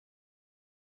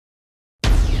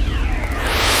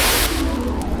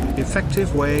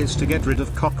Effective ways to get rid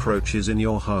of cockroaches in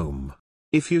your home.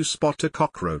 If you spot a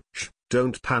cockroach,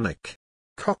 don't panic.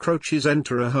 Cockroaches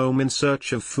enter a home in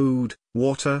search of food,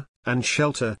 water, and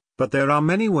shelter, but there are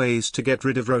many ways to get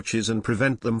rid of roaches and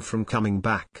prevent them from coming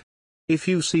back. If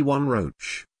you see one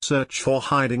roach, search for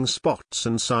hiding spots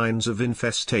and signs of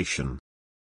infestation.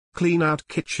 Clean out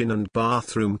kitchen and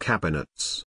bathroom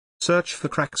cabinets. Search for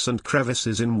cracks and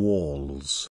crevices in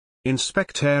walls.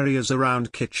 Inspect areas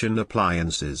around kitchen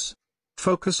appliances.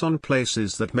 Focus on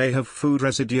places that may have food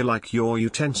residue like your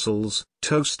utensils,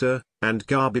 toaster, and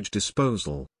garbage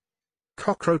disposal.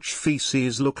 Cockroach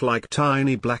feces look like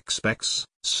tiny black specks,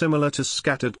 similar to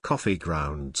scattered coffee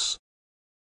grounds.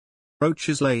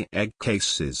 Roaches lay egg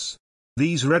cases.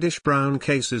 These reddish-brown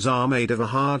cases are made of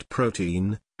a hard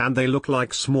protein, and they look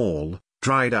like small,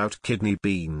 dried-out kidney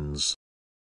beans.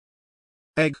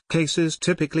 Egg cases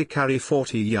typically carry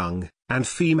 40 young, and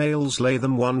females lay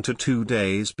them 1 to 2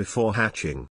 days before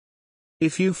hatching.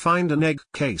 If you find an egg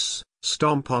case,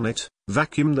 stomp on it,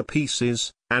 vacuum the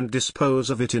pieces, and dispose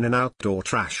of it in an outdoor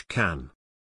trash can.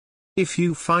 If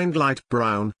you find light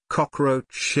brown,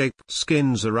 cockroach-shaped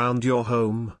skins around your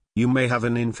home, you may have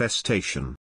an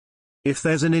infestation. If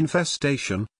there's an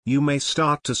infestation, you may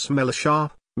start to smell a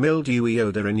sharp, mildewy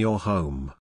odor in your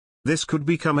home. This could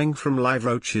be coming from live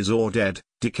roaches or dead,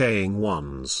 decaying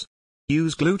ones.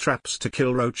 Use glue traps to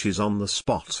kill roaches on the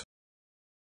spot.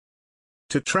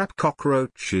 To trap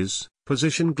cockroaches,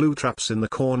 position glue traps in the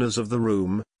corners of the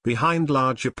room, behind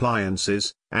large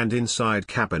appliances, and inside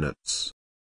cabinets.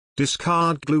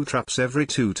 Discard glue traps every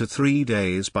 2 to 3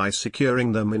 days by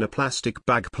securing them in a plastic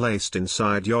bag placed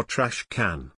inside your trash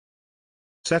can.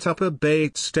 Set up a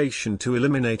bait station to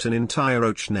eliminate an entire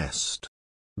roach nest.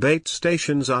 Bait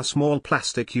stations are small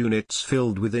plastic units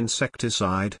filled with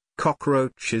insecticide.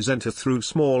 Cockroaches enter through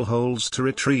small holes to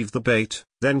retrieve the bait,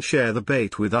 then share the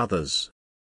bait with others.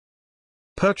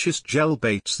 Purchase gel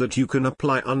baits that you can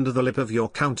apply under the lip of your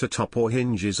countertop or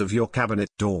hinges of your cabinet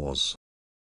doors.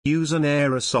 Use an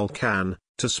aerosol can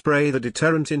to spray the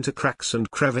deterrent into cracks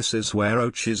and crevices where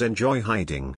roaches enjoy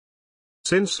hiding.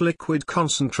 Since liquid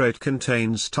concentrate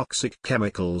contains toxic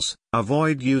chemicals,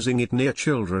 avoid using it near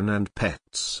children and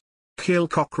pets. Kill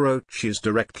cockroaches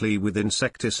directly with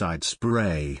insecticide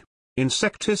spray.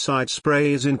 Insecticide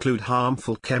sprays include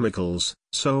harmful chemicals,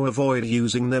 so avoid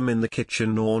using them in the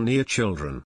kitchen or near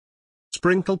children.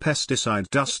 Sprinkle pesticide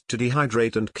dust to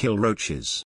dehydrate and kill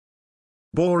roaches.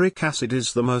 Boric acid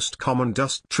is the most common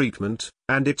dust treatment,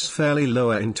 and it's fairly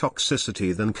lower in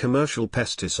toxicity than commercial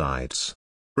pesticides.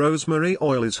 Rosemary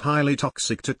oil is highly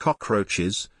toxic to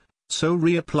cockroaches, so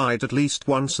reapply it at least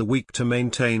once a week to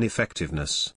maintain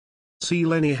effectiveness.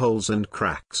 Seal any holes and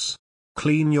cracks.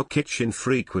 Clean your kitchen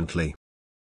frequently.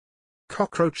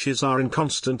 Cockroaches are in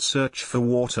constant search for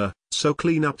water, so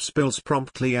clean up spills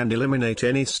promptly and eliminate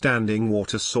any standing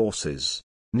water sources.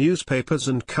 Newspapers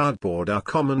and cardboard are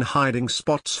common hiding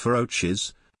spots for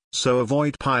roaches, so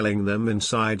avoid piling them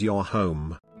inside your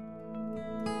home.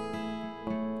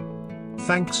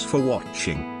 Thanks for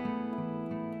watching.